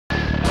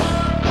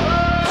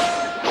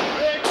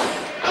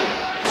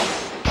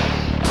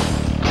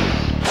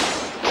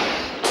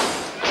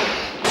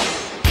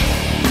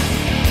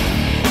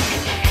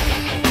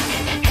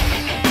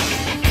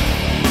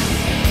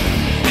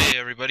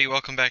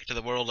welcome back to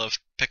the world of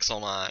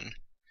Pixelmon.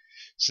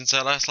 Since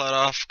I last let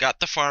off,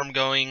 got the farm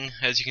going,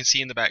 as you can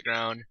see in the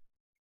background.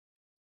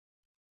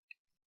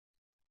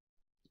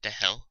 The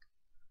hell?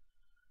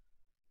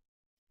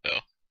 Oh.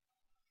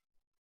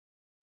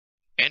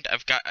 And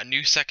I've got a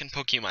new second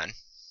Pokemon.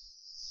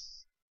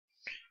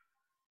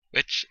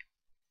 Which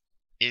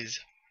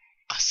is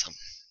awesome.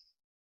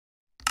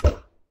 Yeah,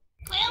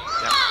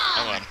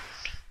 hold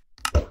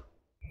on.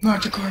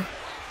 Magikarp.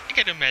 I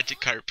got a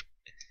Magikarp.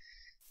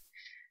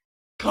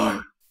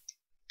 Carp.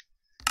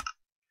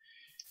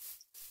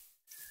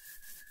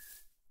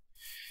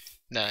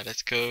 Now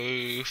let's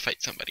go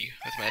fight somebody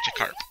with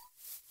Magikarp.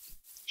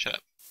 Shut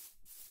up.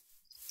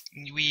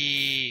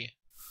 Wee.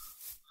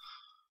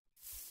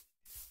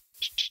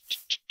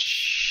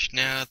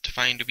 Now to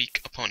find a weak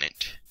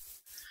opponent.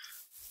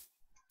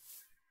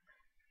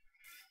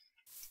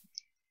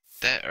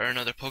 That or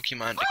another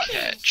Pokemon to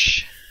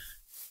catch.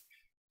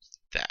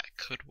 That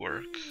could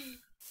work.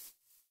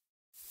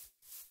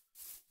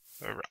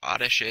 Wherever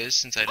Oddish is,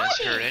 since I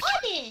just heard it.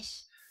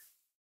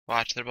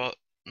 Watch, they're both.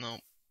 No.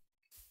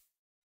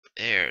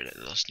 There, that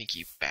little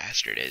sneaky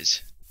bastard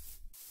is.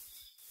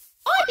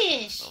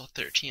 Oddish! Level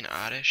 13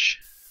 Oddish.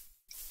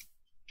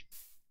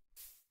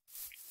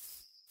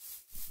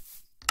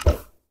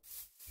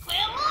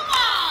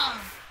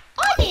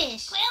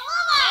 Oddish!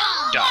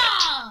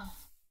 Got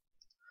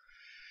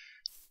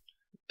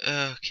it.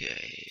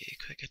 Okay,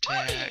 quick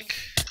attack.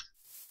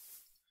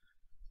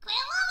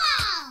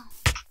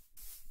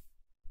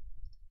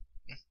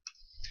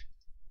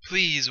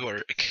 Please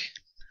work.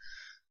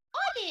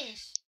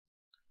 Oddish!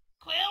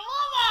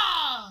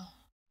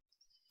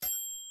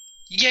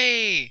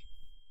 Yay!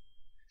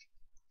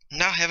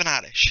 Now I have an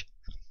Oddish.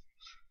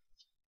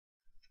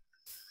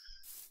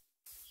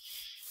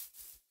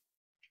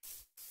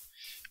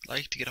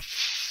 Like to get a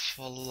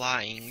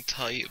flying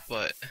type,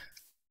 but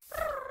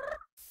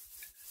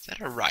is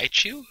that a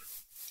Raichu?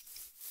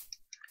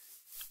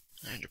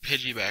 And a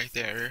Pidgey back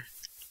there.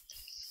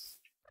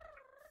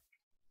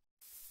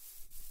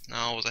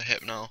 No, it was a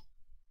Hypno.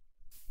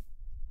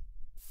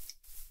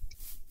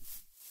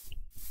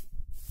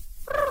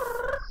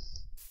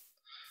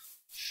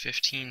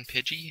 $15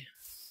 Pidgey.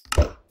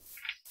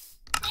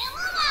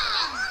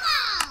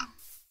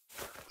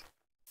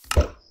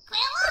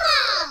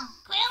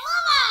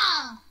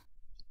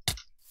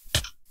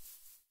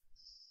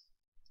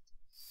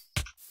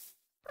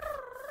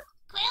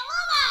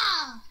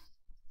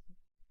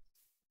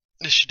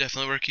 This should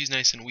definitely work. He's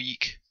nice and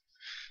weak.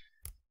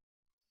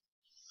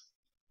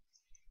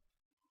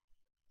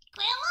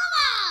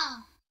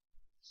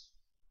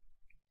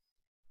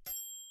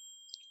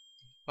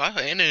 Wow,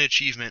 and an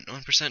achievement.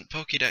 1%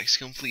 Pokédex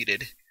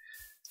completed.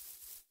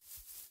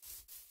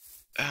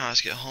 Let's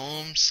get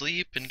home,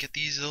 sleep, and get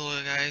these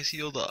little guys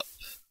healed up.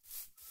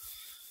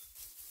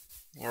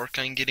 Work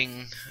on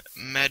getting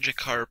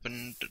Magikarp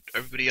and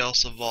everybody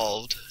else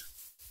evolved.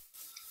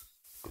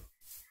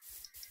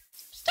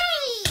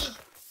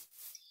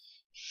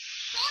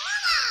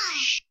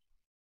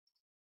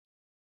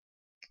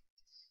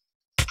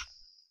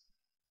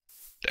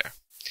 There.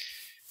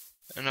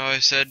 I know I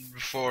said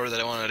before that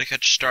I wanted to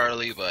catch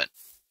Starly, but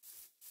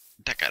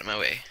that got in my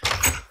way.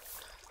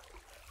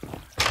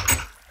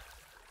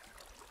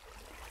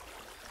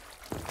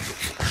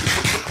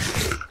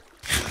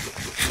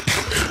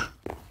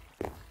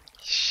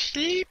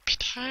 Sleep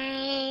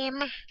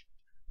time.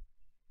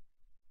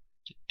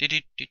 Do do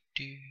do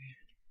do.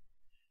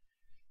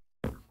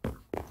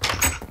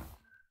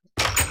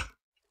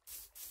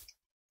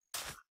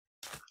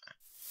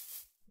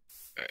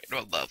 Alright,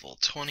 well, level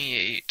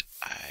 28.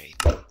 I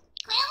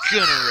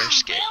gonna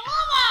risk it.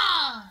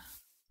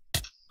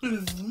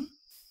 Gloom.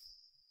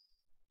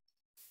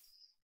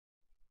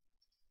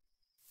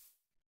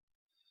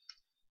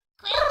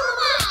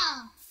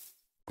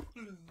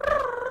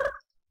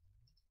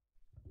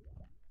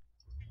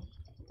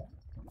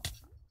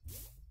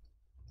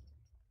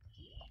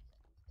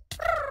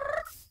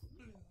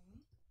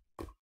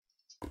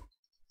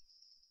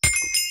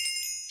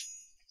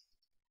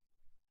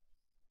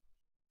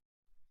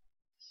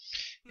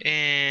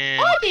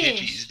 And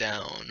Oddish. Pidgey's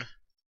down.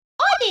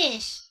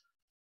 Oddish!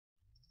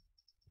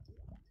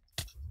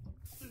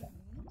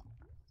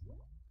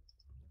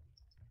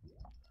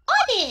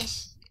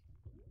 Oddish!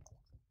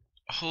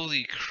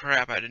 Holy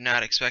crap, I did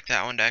not expect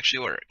that one to actually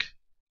work.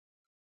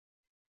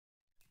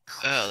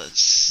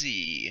 Let's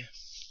see.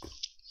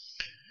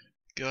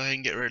 Go ahead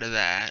and get rid of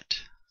that.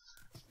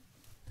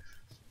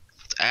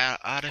 Let's add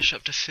Oddish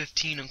up to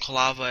 15 and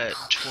Kalava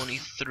at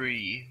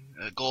 23.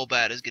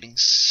 Golbat is getting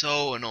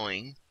so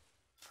annoying.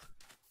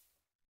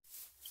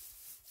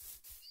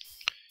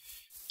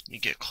 You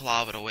get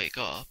Kalava to wake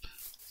up.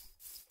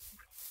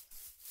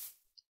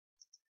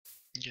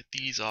 Get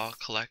these all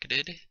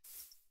collected.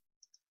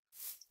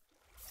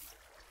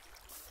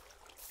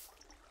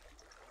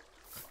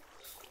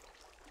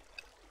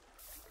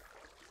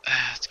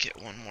 Let's get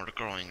one more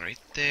growing right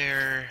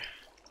there.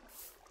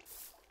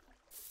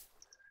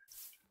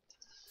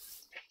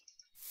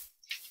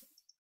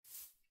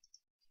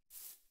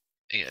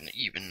 Get an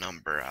even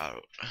number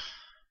out.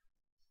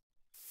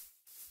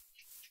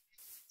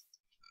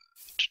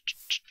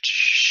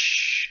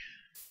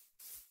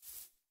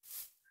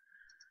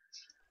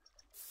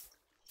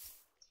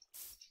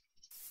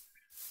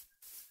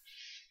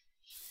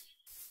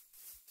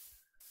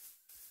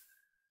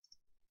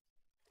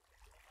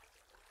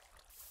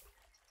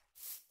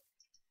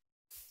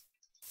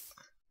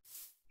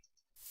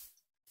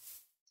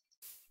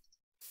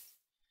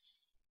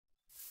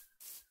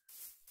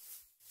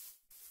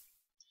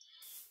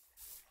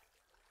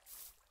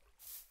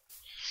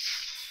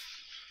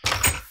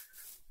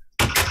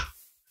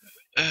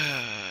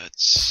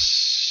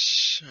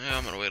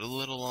 I'm gonna wait a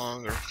little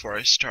longer before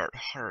I start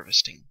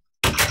harvesting.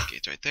 Okay,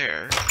 it's right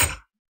there.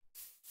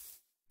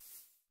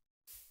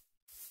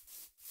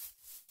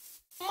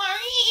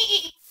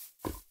 Marie!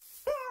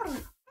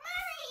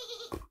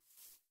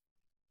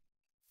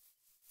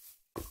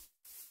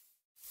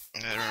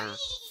 I'm gonna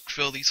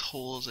fill these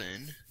holes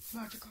in. Do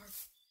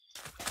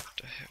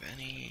I have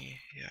any?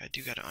 Yeah, I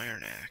do got an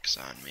iron axe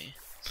on me.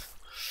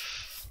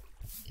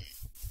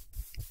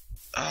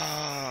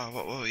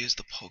 What way is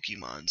the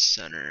Pokemon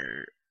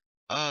Center?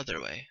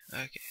 Other way.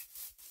 Okay.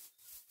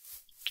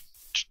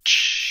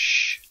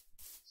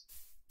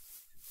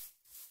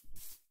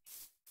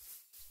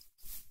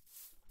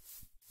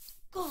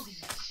 Goldie.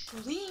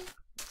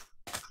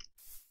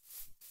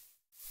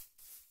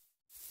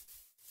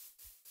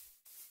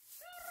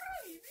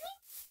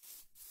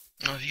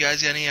 If you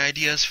guys got any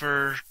ideas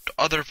for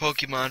other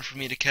Pokemon for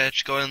me to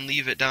catch, go ahead and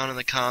leave it down in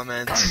the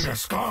comments. Kinda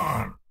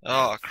gone.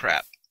 Oh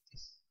crap.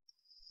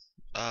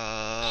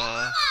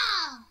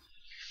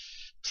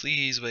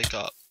 Please wake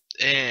up.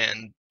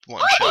 And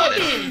one shot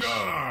it.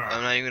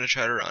 I'm not even gonna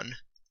try to run.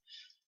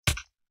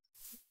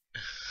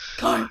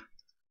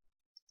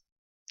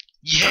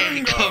 Yay,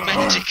 go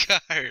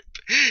Magikarp!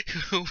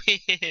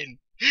 Win!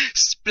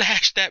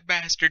 Splash that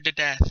bastard to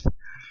death.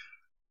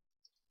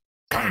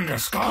 Kinda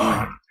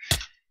gone.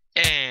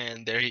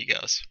 And there he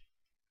goes.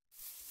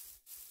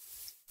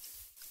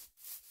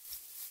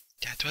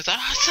 That was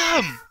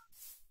awesome!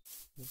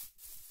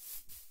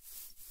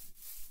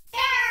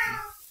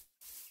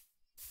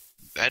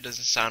 That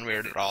doesn't sound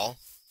weird at all.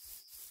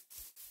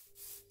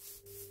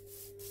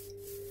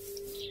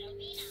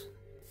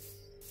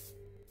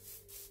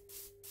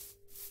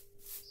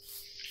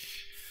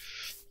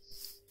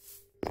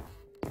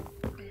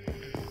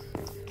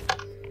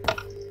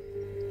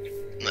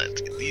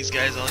 Let's get these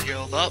guys all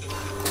healed up.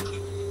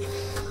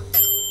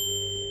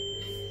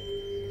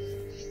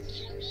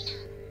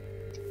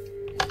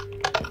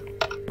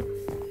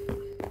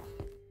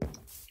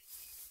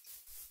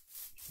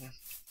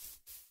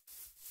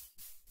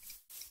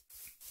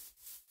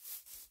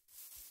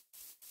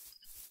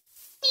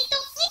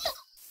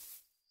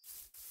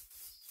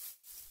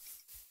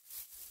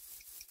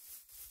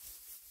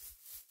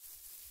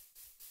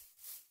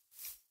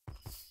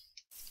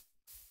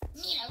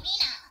 Nina.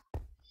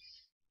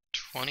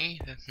 20?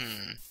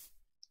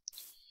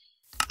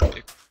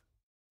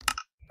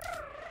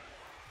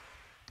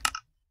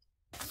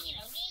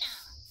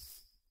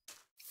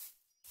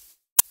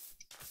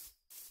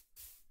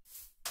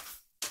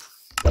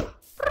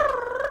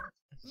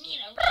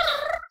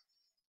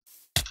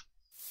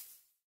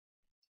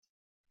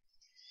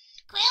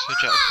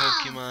 Switch out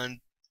Pokemon,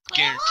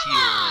 guarantee a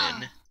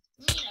win.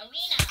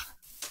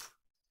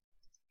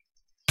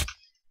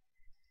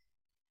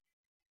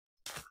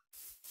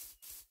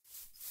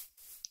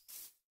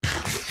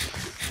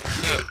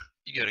 Oh,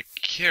 you got a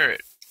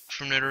carrot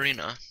from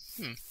Nidorina.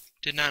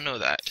 Did not know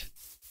that.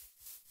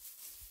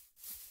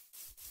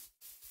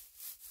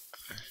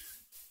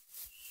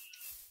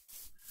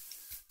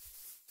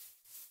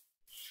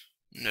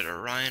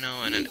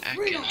 Nidorino and an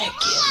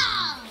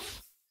Ekans.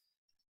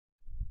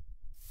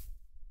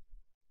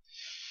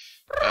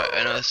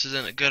 I know this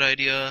isn't a good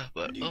idea,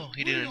 but oh,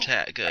 he didn't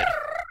attack. Good.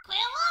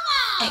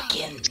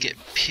 Let's get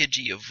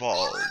Pidgey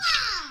evolved.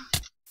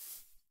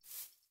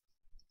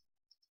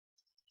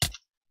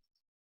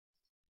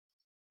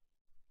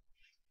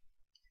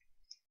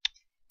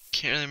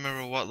 Can't really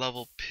remember what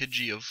level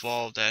Pidgey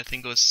evolved at. I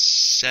think it was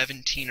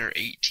 17 or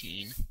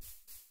 18.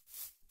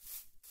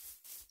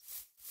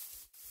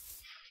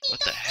 What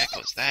the heck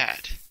was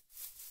that?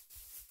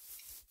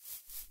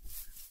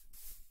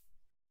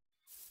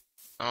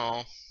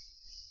 Oh.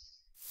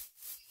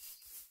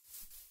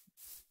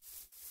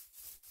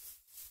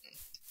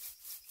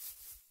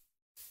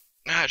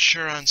 Not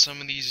sure on some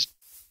of these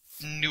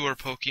newer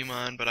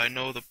Pokemon, but I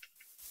know the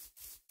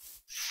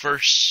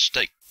first,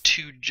 like,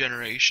 2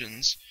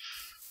 generations.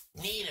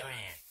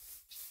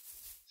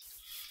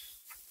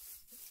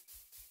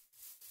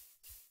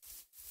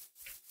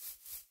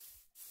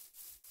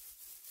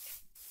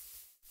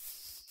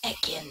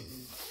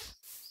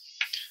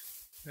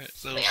 That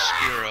little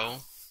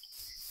Spearow.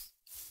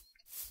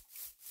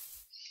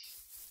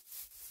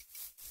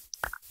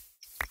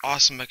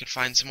 Awesome, I could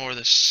find some more of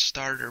the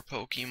starter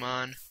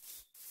Pokemon.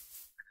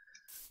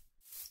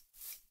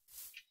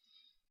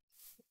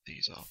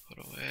 These all put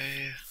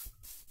away.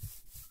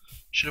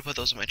 Should have put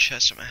those in my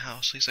chest at my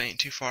house. At least I ain't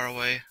too far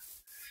away.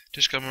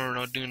 Just gotta remember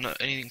not doing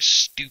anything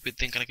stupid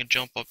thinking I can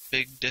jump up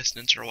big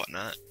distance or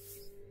whatnot.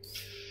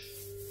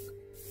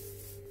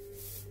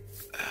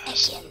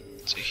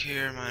 So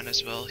here, might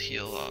as well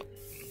heal up.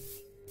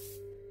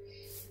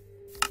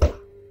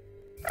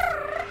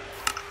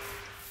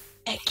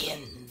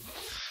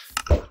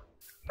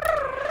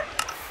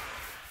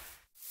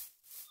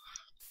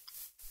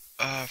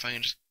 If I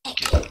can just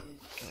get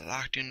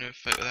locked into a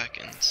fight with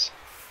Ekans.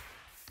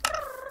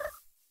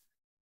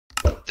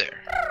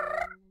 There.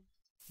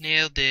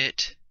 Nailed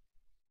it.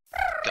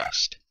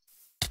 Gust.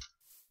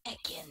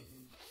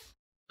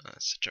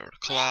 Let's switch over to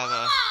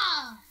Kalava.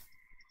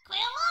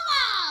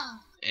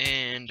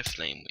 And a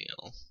flame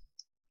wheel.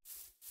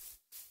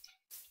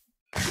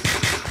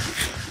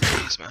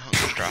 Jeez, my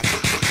hunger's dropping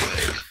real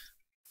quick.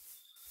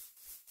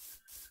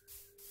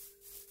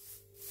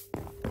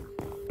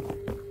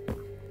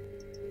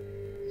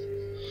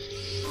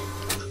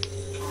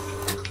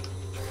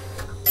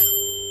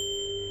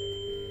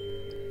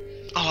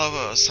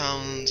 Oh,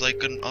 sounds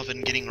like an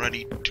oven getting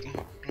ready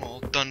to,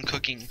 well, done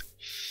cooking.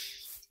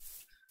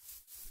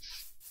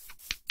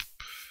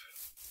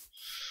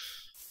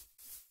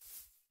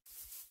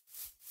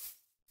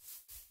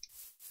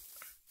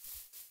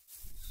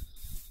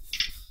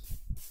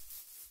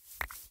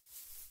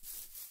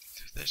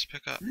 Let's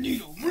pick up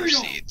more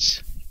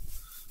seeds.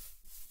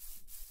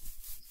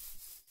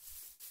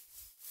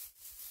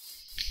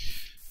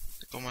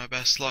 Go my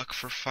best luck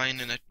for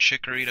finding a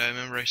chikorita. I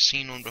remember I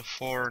seen one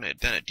before and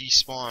then it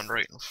despawned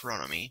right in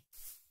front of me.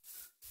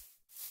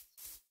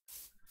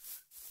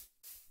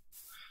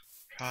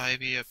 Probably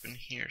be up in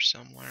here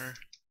somewhere.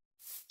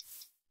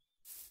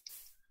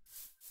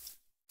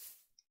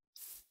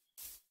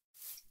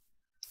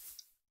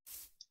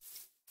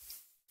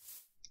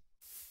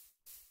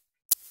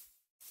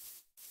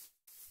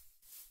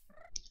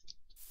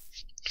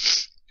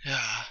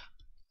 Yeah.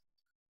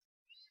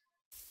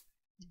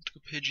 Let's go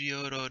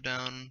Pidgeotto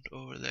down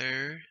over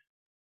there.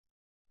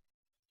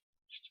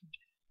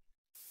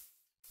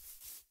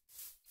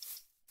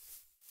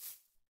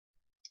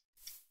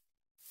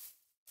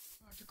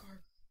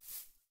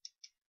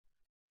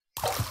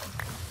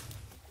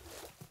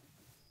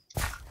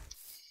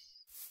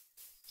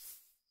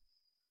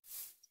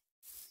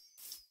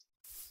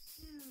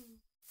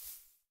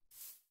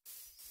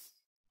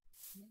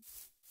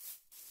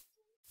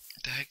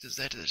 What the heck is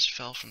that? That just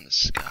fell from the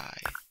sky.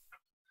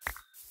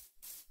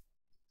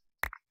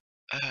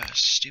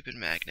 Stupid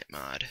magnet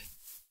mod.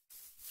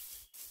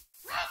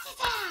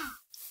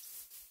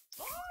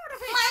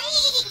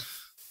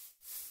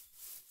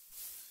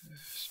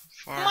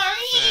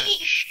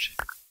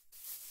 Far-fetched.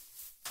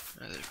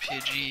 Another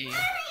Pidgey.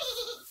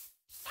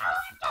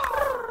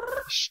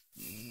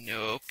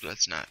 Nope,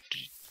 let's not do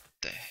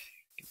that.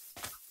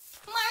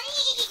 What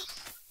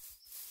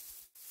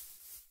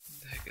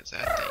the heck is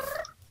that thing?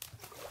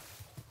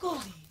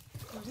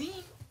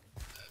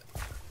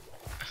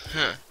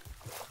 Huh.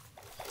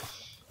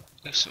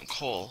 There's some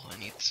coal. I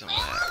need some of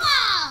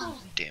that.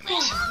 Damn it.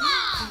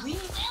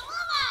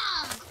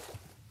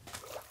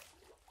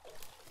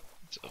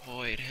 Let's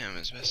avoid him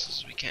as best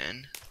as we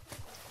can.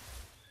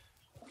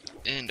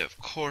 And of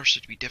course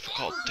it'd be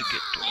difficult to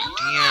get to a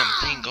damn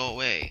thing. Go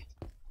away.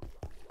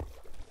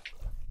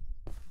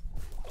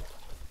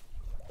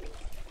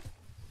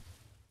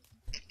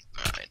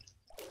 Alright.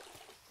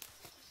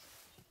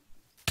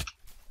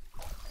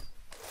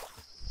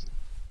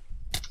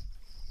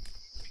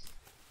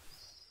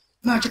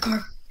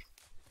 Magikarp.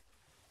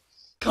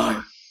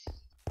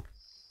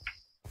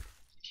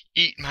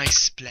 Eat my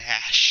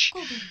splash.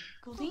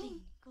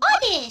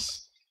 Oddish.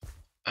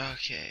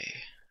 Okay.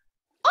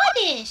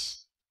 Oddish.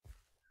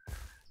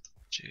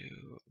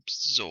 To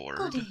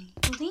absorb.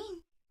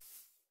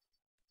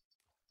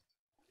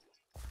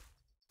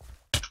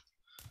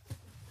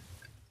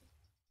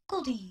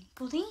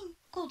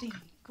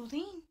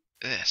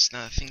 This,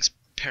 now the thing's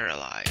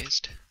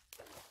paralyzed.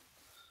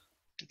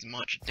 Did as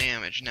much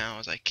damage now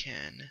as I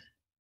can.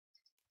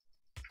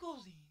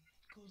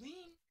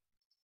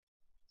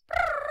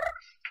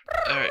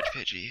 Alright,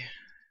 Pidgey.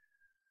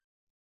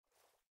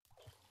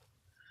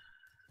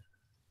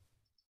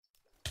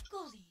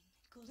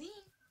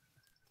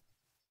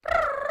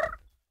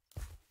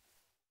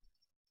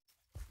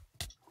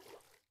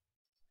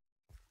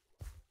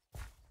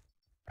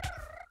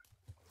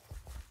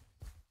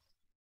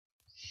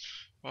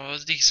 Well, it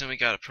was decent. We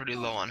got it pretty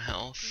low on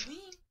health.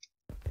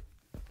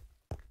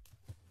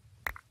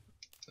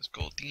 Those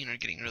Goldeen are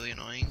getting really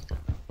annoying.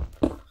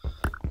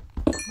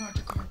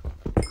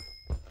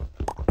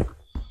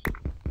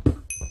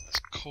 That's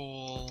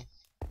coal.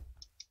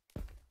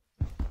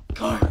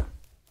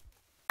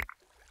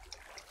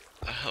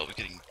 That help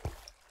getting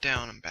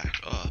down and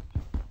back up.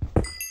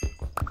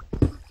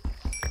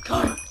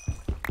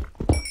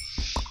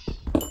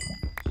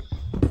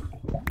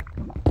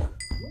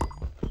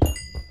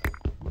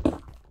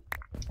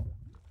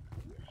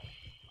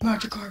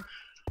 Magikarp.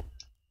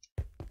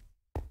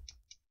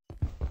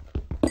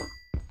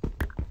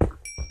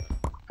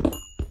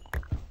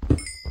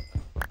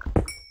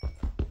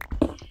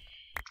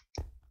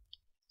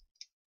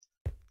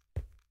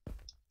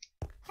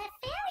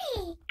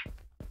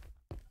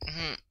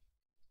 Mhm.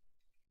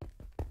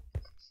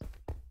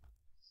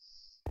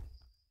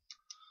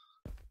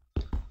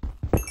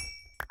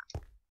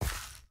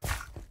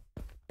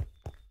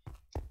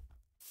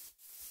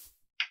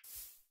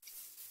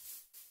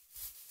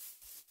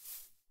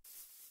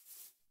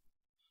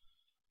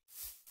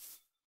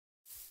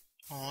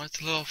 Oh,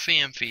 it's a little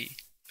Famfi.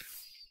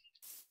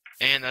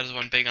 And that is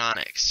one big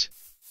Onyx.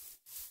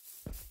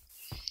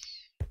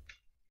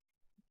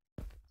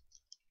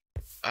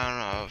 I don't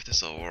know if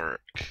this will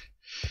work.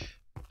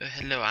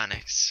 Hello,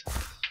 Onyx.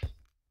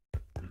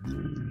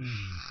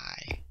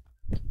 Hi.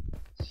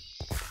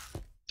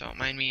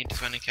 Mind me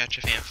when I catch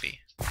a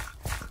fancy.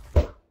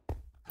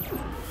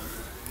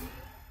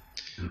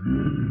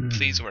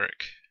 Please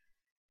work.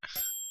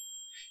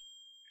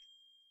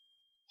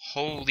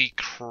 Holy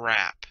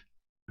crap.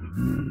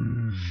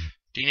 Didn't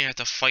even have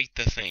to fight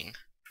the thing.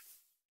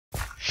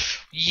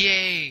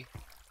 Yay!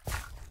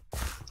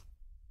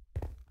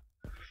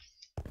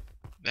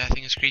 That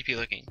thing is creepy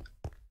looking.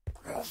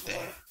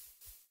 There.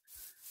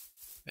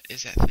 What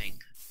is that thing?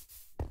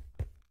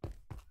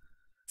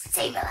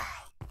 Sableye.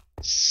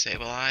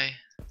 Sableye?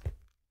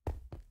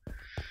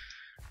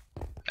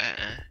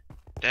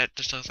 That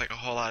just looks like a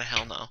whole lot of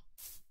hell no.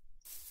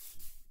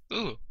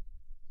 Ooh.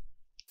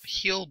 A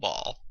heal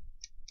ball.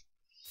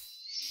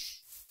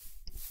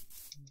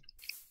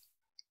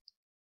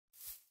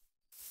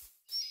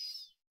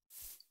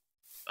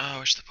 Oh, I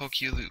wish the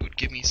Pokey loot would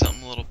give me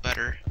something a little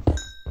better.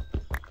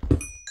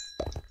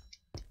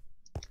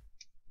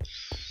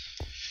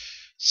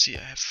 See,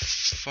 I have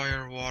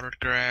fire, water,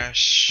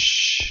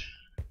 grass,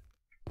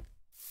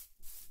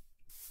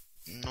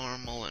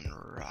 normal, and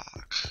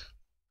rock.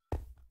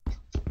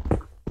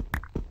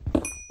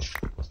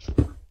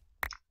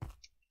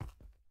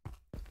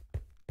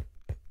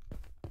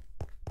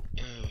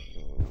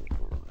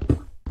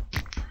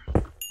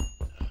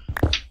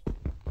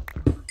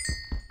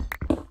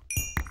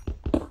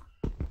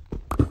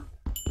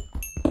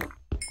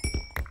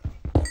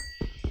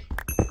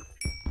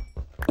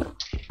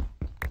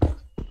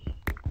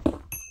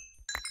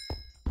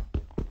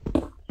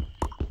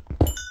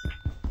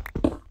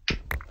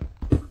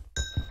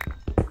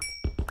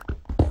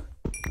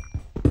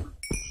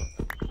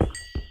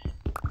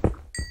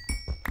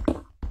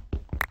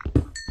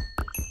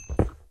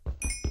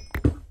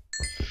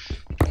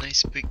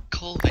 Nice big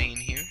coal vein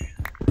here.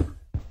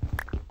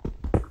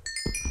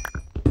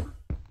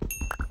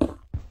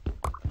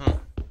 Huh.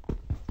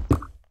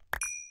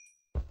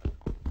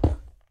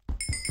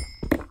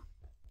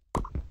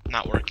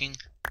 Not working?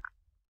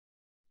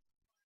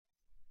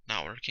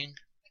 Not working?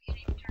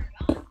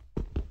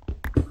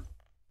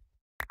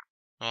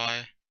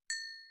 Why?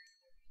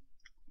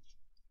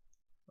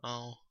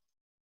 Oh.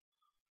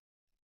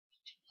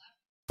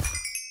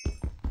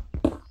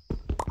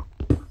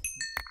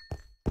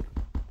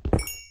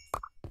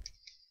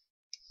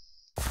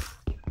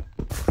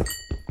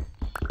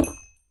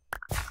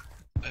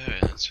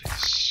 Alright, let's take the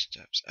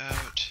steps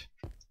out.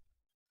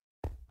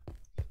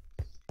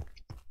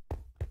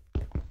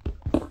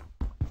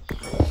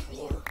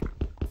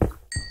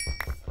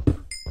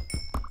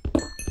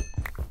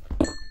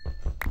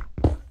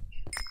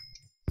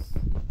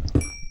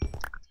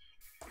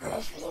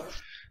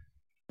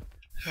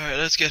 Alright,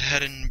 let's get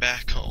heading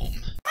back home.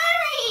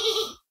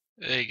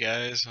 Hey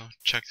guys, I'll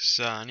check this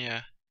on,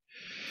 yeah.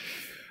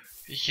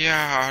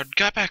 Yeah, I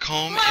got back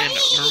home and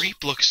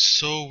Mareep looks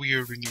so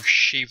weird when you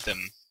shave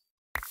them.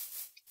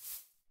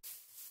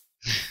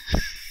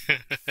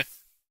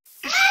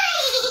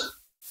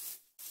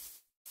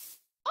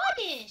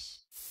 Oddish.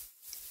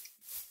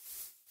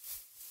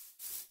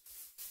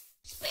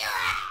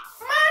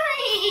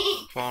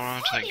 Fall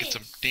around till I get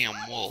some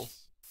damn wool.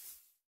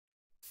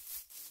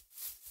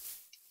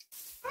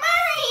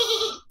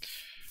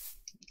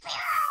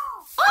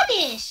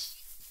 Oddish.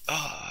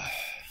 Ugh.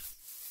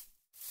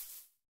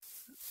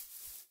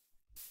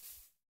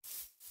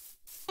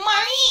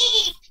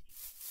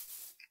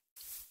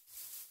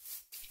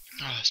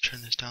 Oh, let's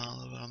turn this down a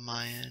little bit on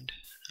my end.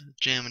 I'm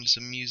jamming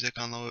some music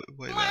on the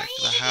way back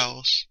to the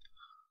house.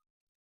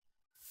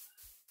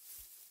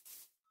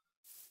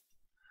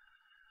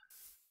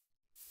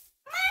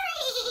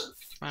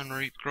 Come on,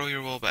 Mareep, grow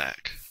your wool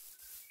back.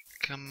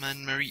 Come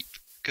on, Mareep,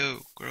 go,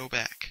 grow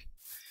back.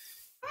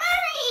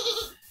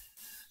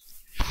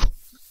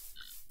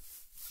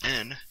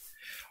 And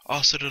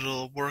also did a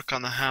little work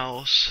on the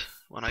house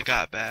when I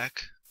got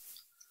back.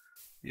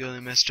 You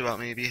only missed about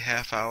maybe a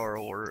half hour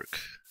of work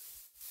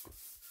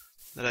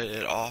that I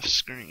did off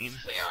screen.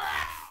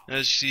 As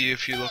you see,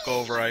 if you look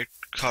over, I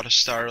caught a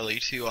starly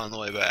too on the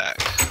way back.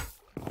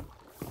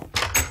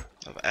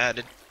 I've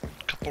added a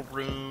couple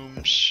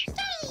rooms,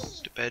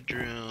 the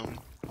bedroom,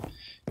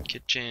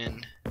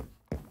 kitchen,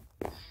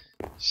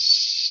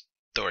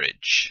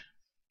 storage.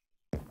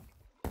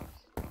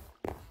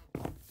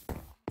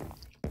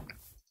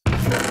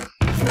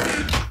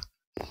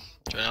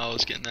 So now I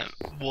was getting that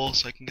wool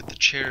so I can get the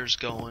chairs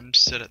going,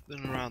 set it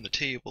around the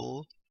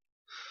table.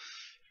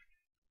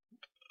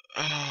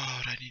 Oh,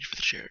 what do I need for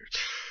the chairs?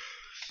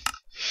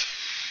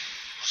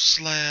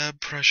 Slab,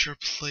 pressure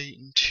plate,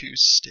 and 2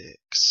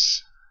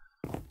 sticks.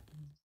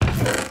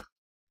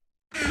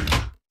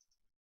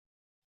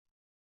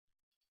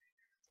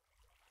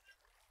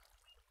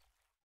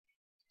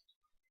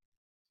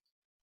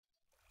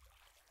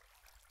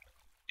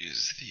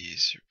 Use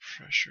these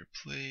pressure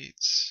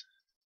plates.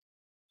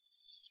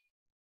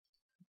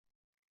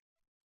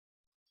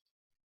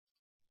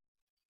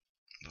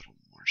 A little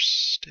more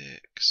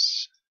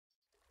sticks.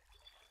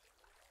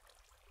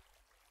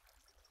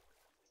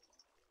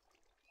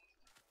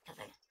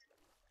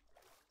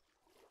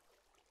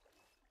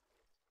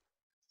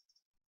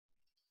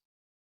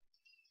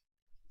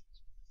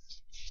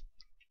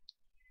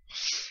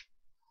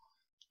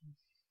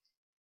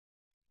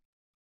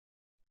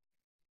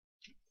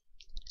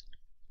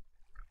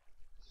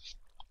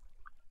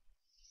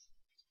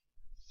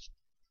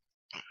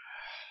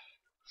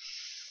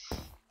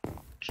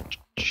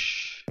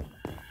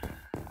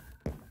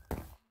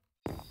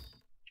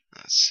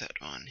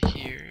 on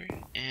here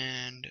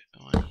and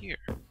on here.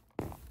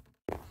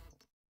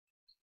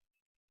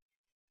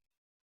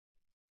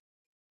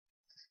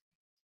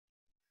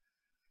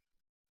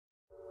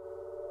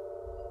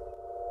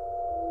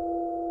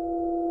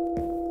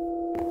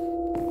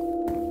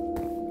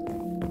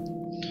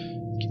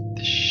 Keep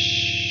the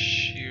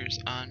shears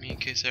on me in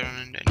case I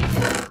run into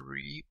any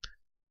creep.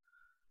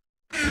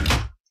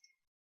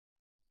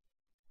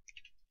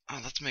 Oh,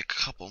 let's make a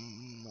couple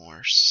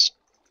more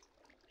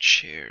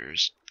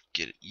chairs.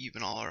 Get it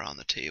even all around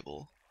the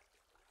table.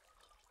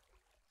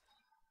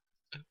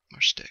 Oh, more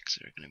sticks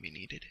that are going to be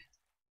needed.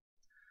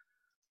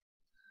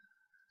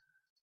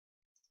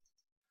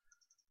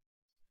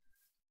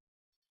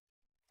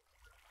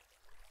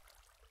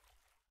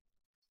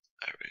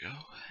 There we go.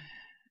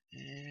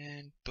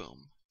 And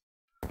boom.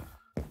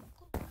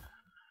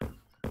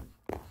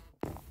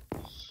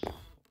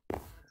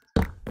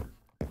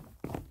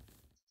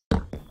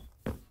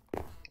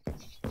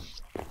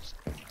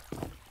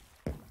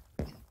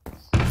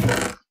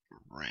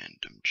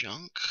 Random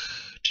junk.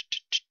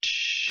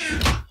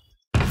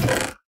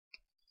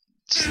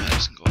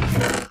 Slabs can go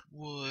on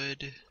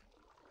wood.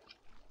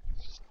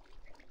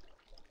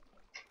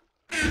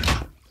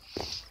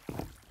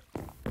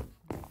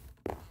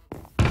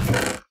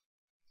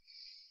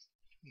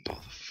 And all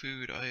the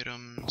food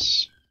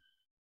items.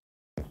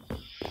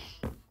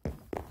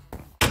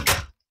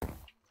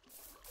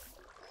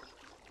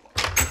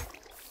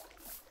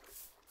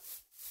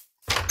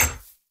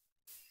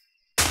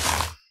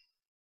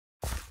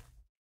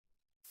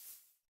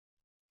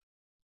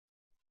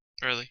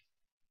 Really?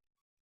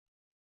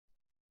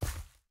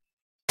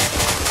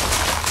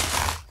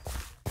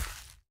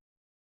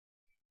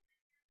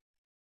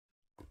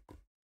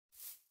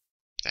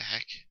 The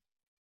heck?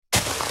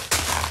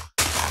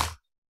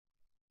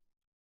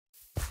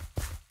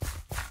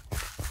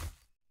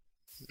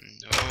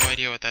 No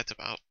idea what that's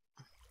about.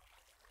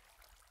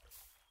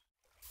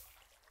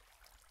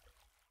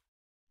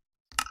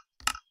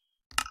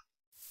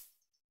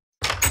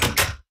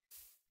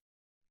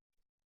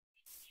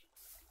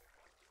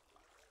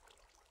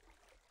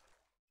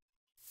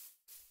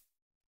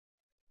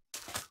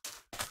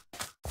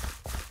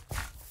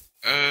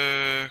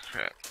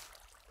 Crap.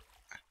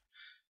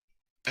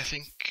 I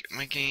think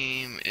my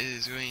game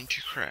is going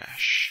to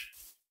crash.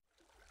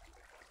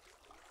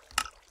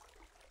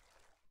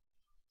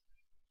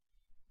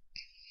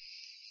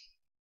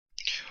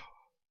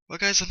 Well,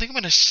 guys, I think I'm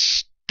gonna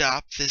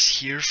stop this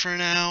here for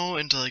now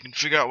until I can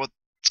figure out what's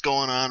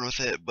going on with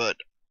it, but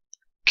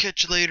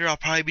catch you later. I'll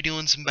probably be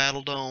doing some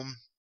Battle Dome.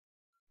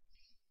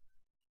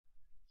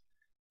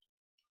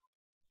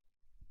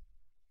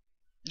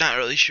 Not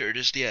really sure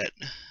just yet.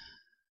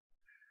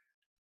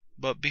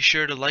 But be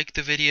sure to like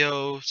the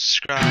video,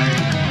 subscribe,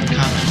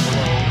 comment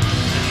below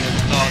any other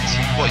thoughts,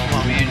 what you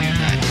want me to do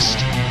next.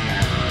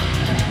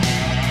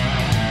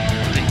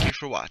 Thank you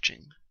for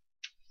watching.